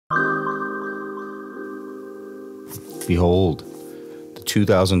Behold, the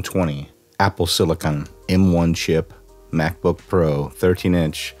 2020 Apple Silicon M1 chip MacBook Pro,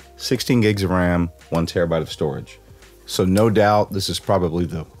 13-inch, 16 gigs of RAM, 1 terabyte of storage. So no doubt this is probably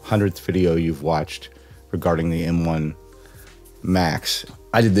the 100th video you've watched regarding the M1 Max.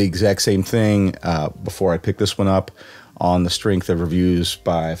 I did the exact same thing before I picked this one up on the strength of reviews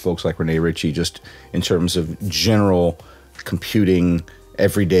by folks like Rene Ritchie, just in terms of general computing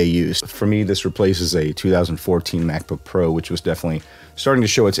everyday use. For me, this replaces a 2014 MacBook Pro, which was definitely starting to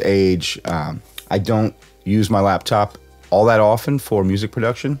show its age. I don't use my laptop all that often for music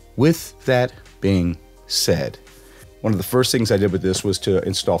production. With that being said, one of the first things I did with this was to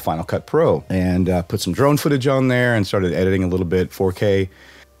install Final Cut Pro and put some drone footage on there and started editing a little bit, 4K,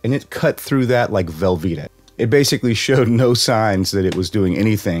 and it cut through that like Velveeta. It basically showed no signs that it was doing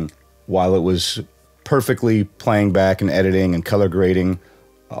anything while it was perfectly playing back and editing and color grading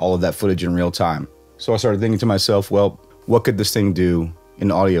all of that footage in real time. So I started thinking to myself, well, what could this thing do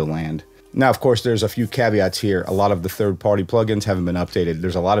in audio land? Now, of course, there's a few caveats here. A lot of the third-party plugins haven't been updated.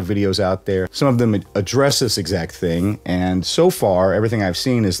 There's a lot of videos out there. Some of them address this exact thing, and so far, everything I've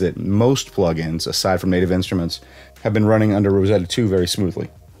seen is that most plugins, aside from Native Instruments, have been running under Rosetta 2 very smoothly.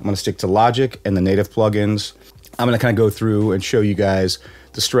 I'm gonna stick to Logic and the native plugins. I'm gonna kind of go through and show you guys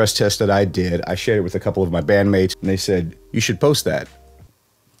the stress test that I did. I shared it with a couple of my bandmates, and they said, you should post that.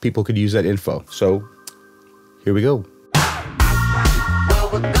 People could use that info. So here we go.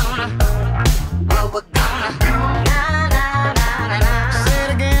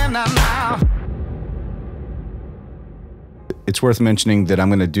 It's worth mentioning that I'm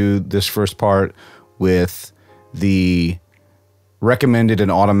going to do this first part with the recommended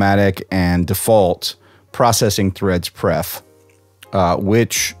and automatic and default processing threads pref,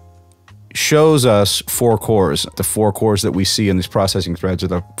 which shows us 4 cores. The 4 cores that we see in these processing threads are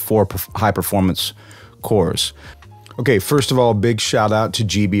the 4 high performance cores. Okay, first of all, big shout out to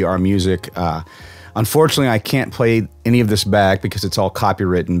GBR Music. Unfortunately, I can't play any of this back because it's all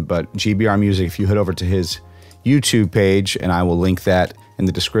copywritten, but GBR Music, if you head over to his YouTube page, and I will link that in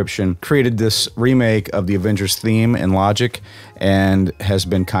the description, created this remake of the Avengers theme in Logic and has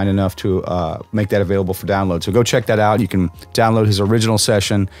been kind enough to make that available for download. So go check that out. You can download his original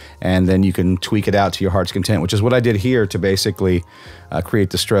session and then you can tweak it out to your heart's content, which is what I did here to basically create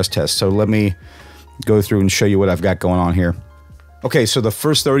the stress test. So let me go through and show you what I've got going on here. Okay, so the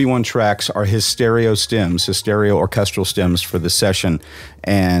first 31 tracks are his stereo stems, his stereo orchestral stems for the session,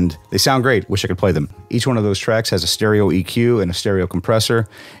 and they sound great. Wish I could play them. Each one of those tracks has a stereo EQ and a stereo compressor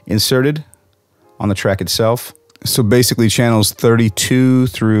inserted on the track itself. So basically channels 32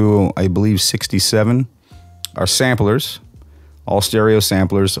 through, I believe, 67 are samplers, all stereo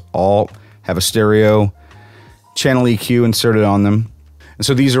samplers, all have a stereo channel EQ inserted on them. And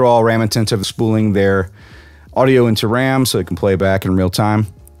so these are all RAM intensive, spooling their audio into RAM so it can play back in real time.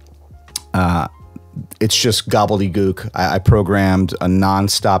 It's just gobbledygook. I programmed a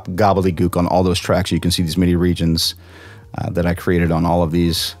non-stop gobbledygook on all those tracks. You can see these MIDI regions that I created on all of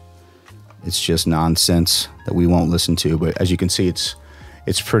these. It's just nonsense that we won't listen to, but as you can see,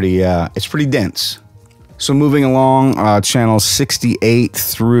 it's pretty dense. So moving along, channels 68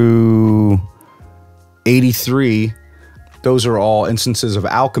 through 83. Those are all instances of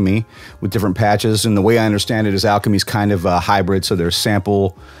Alchemy with different patches. And the way I understand it is Alchemy is kind of a hybrid. So there's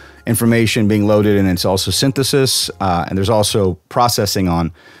sample information being loaded and it's also synthesis. And there's also processing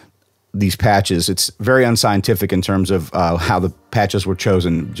on these patches. It's very unscientific in terms of how the patches were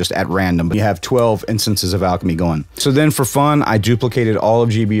chosen just at random. But you have 12 instances of Alchemy going. So then for fun, I duplicated all of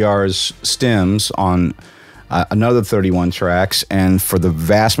GBR's stems on another 31 tracks, and for the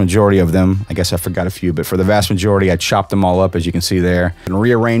vast majority of them, I guess I forgot a few, but for the vast majority, I chopped them all up, as you can see there, and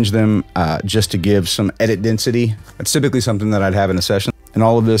rearranged them just to give some edit density. That's typically something that I'd have in a session. And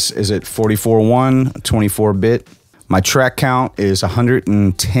all of this is at 44.1, 24-bit. My track count is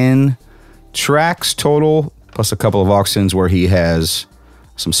 110 tracks total, plus a couple of aux-ins where he has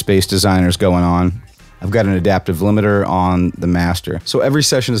some space designers going on. I've got an adaptive limiter on the master. So every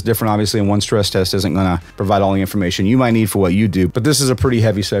session is different, obviously, and one stress test isn't gonna provide all the information you might need for what you do, but this is a pretty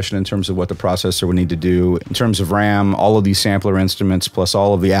heavy session in terms of what the processor would need to do. In terms of RAM, all of these sampler instruments, plus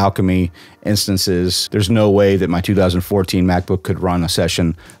all of the Alchemy instances, there's no way that my 2014 MacBook could run a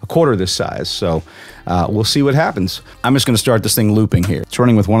session a quarter this size, so we'll see what happens. I'm just gonna start this thing looping here. It's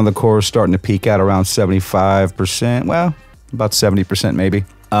running with one of the cores starting to peak out around 75%, well, about 70% maybe.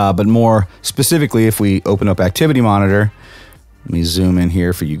 But more specifically, if we open up Activity Monitor, let me zoom in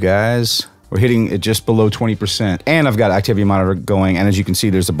here for you guys. we're hitting it just below 20%. And I've got activity monitor going, and as you can see,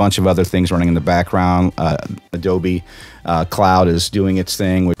 there's a bunch of other things running in the background. Adobe Cloud is doing its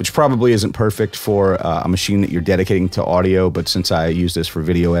thing, which probably isn't perfect for a machine that you're dedicating to audio, but since I use this for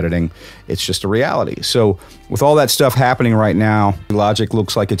video editing, it's just a reality. So with all that stuff happening right now, Logic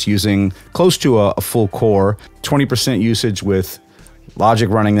looks like it's using close to a full core, 20% usage with Logic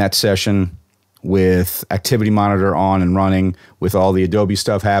running that session, with activity monitor on and running, with all the Adobe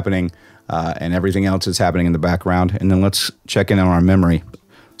stuff happening, and everything else that's happening in the background. And then let's check in on our memory.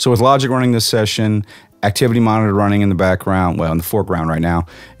 So with Logic running this session, activity monitor running in the background, well, in the foreground right now,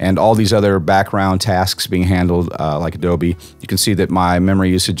 and all these other background tasks being handled like Adobe, you can see that my memory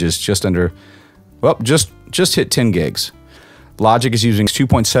usage is just under, well, just hit 10 gigs. Logic is using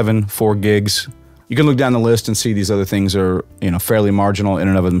 2.74 gigs. You can look down the list and see these other things are, fairly marginal in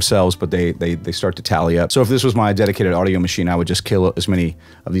and of themselves, but they start to tally up. So if this was my dedicated audio machine, I would just kill as many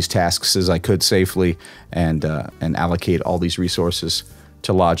of these tasks as I could safely and allocate all these resources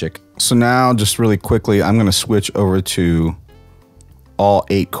to Logic. So now, just really quickly, I'm going to switch over to all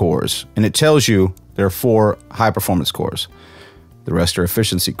 8 cores, and it tells you there are 4 high performance cores. The rest are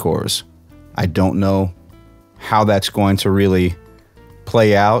efficiency cores. I don't know how that's going to really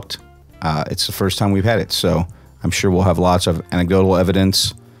play out. It's the first time we've had it, so I'm sure we'll have lots of anecdotal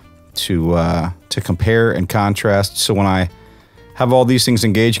evidence to compare and contrast. So when I have all these things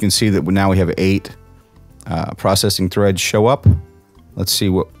engaged, you can see that now we have 8 processing threads show up. Let's see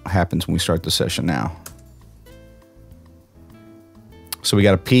what happens when we start the session now. So we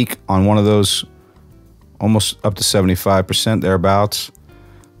got a peak on one of those, almost up to 75% thereabouts.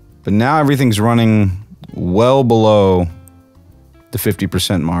 But now everything's running well below the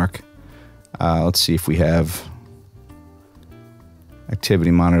 50% mark. Let's see if we have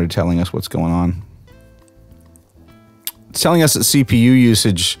activity monitor telling us what's going on. It's telling us that CPU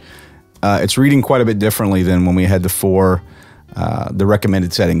usage, it's reading quite a bit differently than when we had the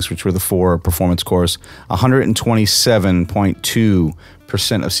recommended settings, which were the 4 performance cores.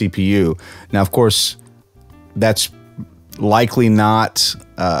 127.2% of CPU. Now, of course, that's likely not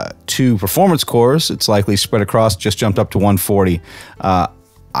 2 performance cores. It's likely spread across, just jumped up to 140.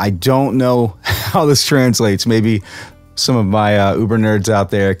 I don't know how this translates. Maybe some of my Uber nerds out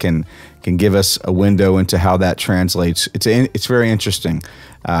there can give us a window into how that translates. It's very interesting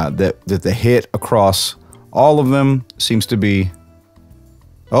that the hit across all of them seems to be,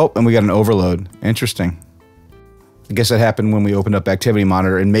 oh, and we got an overload. Interesting. I guess that happened when we opened up Activity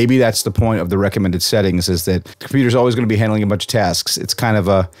Monitor, and maybe that's the point of the recommended settings, is that the computer's always going to be handling a bunch of tasks. It's kind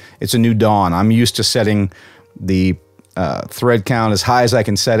of it's a new dawn. I'm used to setting the thread count as high as I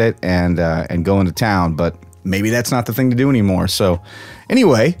can set it and go into town, but maybe that's not the thing to do anymore. So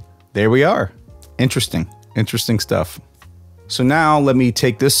anyway, there we are. Interesting stuff. So now let me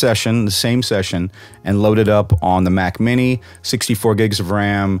take this session, the same session, and load it up on the Mac Mini, 64 gigs of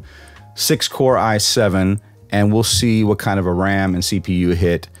RAM, 6-core i7, and we'll see what kind of a RAM and CPU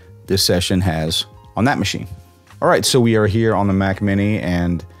hit this session has on that machine. All right, so we are here on the Mac Mini,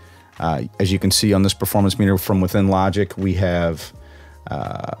 and as you can see on this performance meter from within Logic, we have,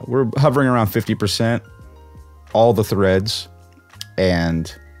 we're hovering around 50%, all the threads,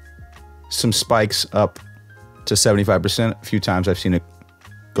 and some spikes up to 75%. A few times I've seen it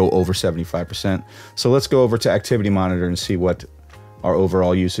go over 75%. So let's go over to Activity Monitor and see what our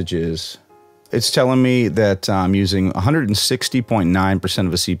overall usage is. It's telling me that I'm using 160.9%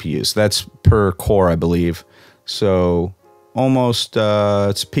 of a CPU. So that's per core, I believe. So almost,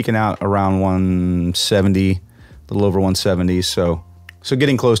 it's peaking out around 170, a little over 170. So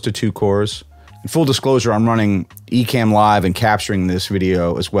getting close to 2 cores. In full disclosure, I'm running Ecamm Live and capturing this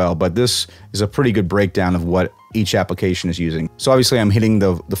video as well, but this is a pretty good breakdown of what each application is using. So obviously I'm hitting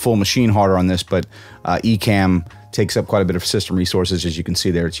the full machine harder on this, but Ecamm takes up quite a bit of system resources. As you can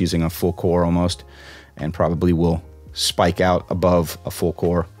see there, it's using a full core almost, and probably will spike out above a full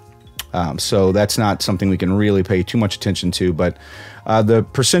core. So that's not something we can really pay too much attention to, but the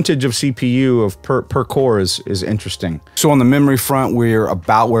percentage of CPU of per core is interesting. So on the memory front, we're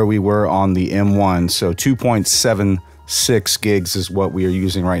about where we were on the M1. So 2.76 gigs is what we are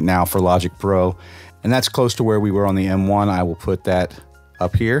using right now for Logic Pro. And that's close to where we were on the M1. I will put that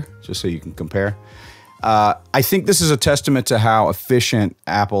up here just so you can compare. I think this is a testament to how efficient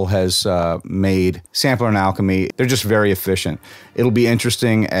Apple has made Sampler and Alchemy. They're just very efficient. It'll be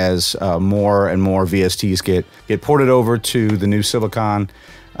interesting as more and more VSTs get ported over to the new Silicon,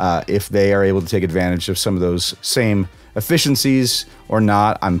 if they are able to take advantage of some of those same efficiencies or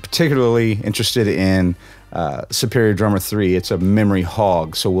not. I'm particularly interested in Superior Drummer 3. It's a memory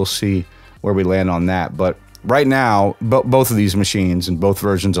hog, so we'll see where we land on that. But right now, both of these machines and both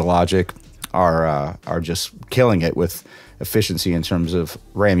versions of Logic are just killing it with efficiency in terms of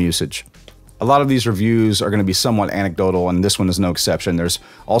RAM usage. A lot of these reviews are going to be somewhat anecdotal, and this one is no exception. There's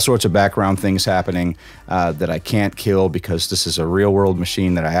all sorts of background things happening that I can't kill because this is a real-world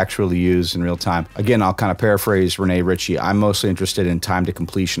machine that I actually use in real time. Again, I'll kind of paraphrase Rene Ritchie. I'm mostly interested in time to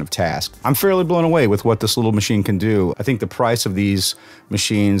completion of tasks. I'm fairly blown away with what this little machine can do. I think the price of these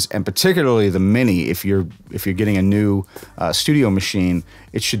machines, and particularly the Mini, if you're getting a new studio machine,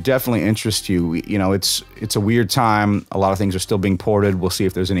 it should definitely interest you. You know, it's a weird time. A lot of things are still being ported. We'll see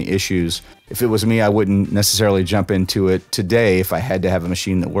if there's any issues. If it was me, I wouldn't necessarily jump into it today if I had to have a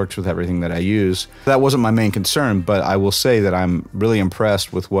machine that works with everything that I use. That wasn't my main concern, but I will say that I'm really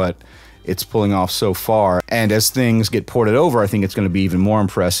impressed with what it's pulling off so far. And as things get ported over, I think it's going to be even more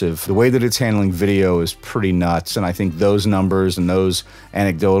impressive. The way that it's handling video is pretty nuts, and I think those numbers and those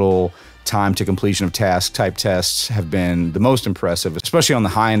anecdotal time to completion of task type tests have been the most impressive, especially on the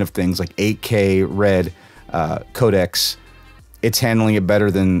high end of things like 8K red codecs. It's handling it better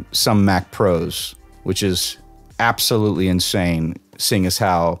than some Mac Pros, which is absolutely insane, seeing as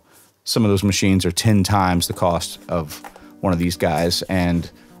how some of those machines are 10 times the cost of one of these guys and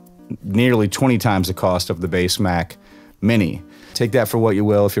nearly 20 times the cost of the base Mac Mini. Take that for what you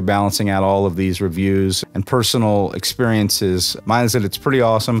will if you're balancing out all of these reviews and personal experiences. Mine is that it's pretty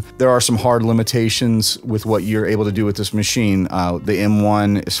awesome. There are some hard limitations with what you're able to do with this machine. The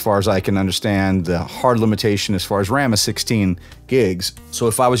M1, as far as I can understand, the hard limitation as far as RAM is 16 gigs. So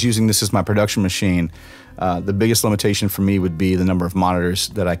if I was using this as my production machine, the biggest limitation for me would be the number of monitors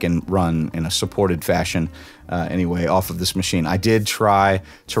that I can run in a supported fashion anyway off of this machine. I did try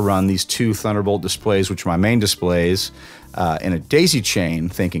to run these two Thunderbolt displays, which are my main displays, in a daisy chain,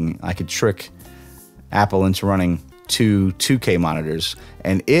 thinking I could trick Apple into running two 2K monitors,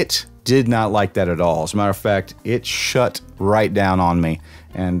 and it did not like that at all. As a matter of fact, it shut right down on me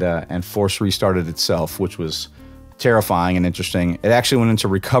and force restarted itself, which was terrifying and interesting. It actually went into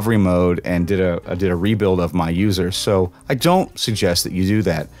recovery mode and did a rebuild of my user. So I don't suggest that you do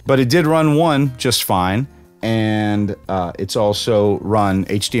that. But it did run one just fine, and it's also run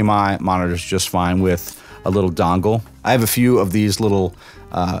HDMI monitors just fine with a little dongle. I have a few of these little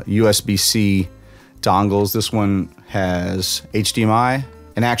USB-C dongles. This one has HDMI,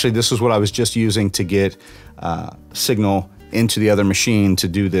 and actually this is what I was just using to get signal into the other machine to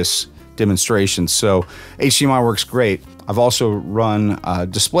do this demonstration. So HDMI works great. I've also run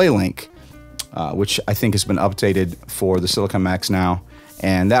DisplayLink, which I think has been updated for the Silicon Macs now,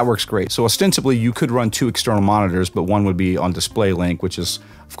 and that works great. So ostensibly you could run two external monitors, but one would be on DisplayLink, which is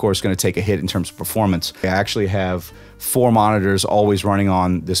of course going to take a hit in terms of performance. I actually have 4 monitors always running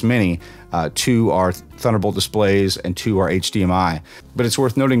on this Mini. 2 are Thunderbolt displays and 2 are HDMI. But it's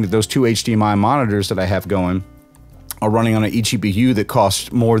worth noting that those 2 HDMI monitors that I have going are running on an eGPU that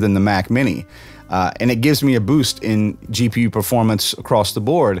costs more than the Mac Mini. And it gives me a boost in GPU performance across the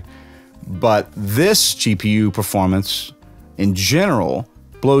board. But this GPU performance in general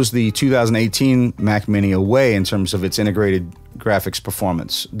blows the 2018 Mac Mini away in terms of its integrated graphics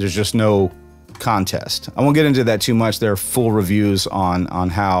performance. There's just no contest. I won't get into that too much. There are full reviews on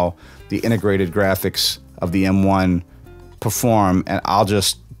how the integrated graphics of the M1 perform, and I'll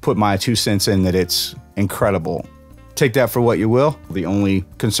just put my 2 cents in that it's incredible. Take that for what you will. The only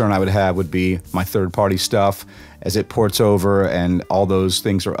concern I would have would be my third-party stuff. As it ports over and all those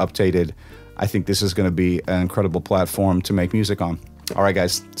things are updated, I think this is going to be an incredible platform to make music on. All right,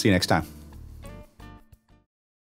 guys, see you next time.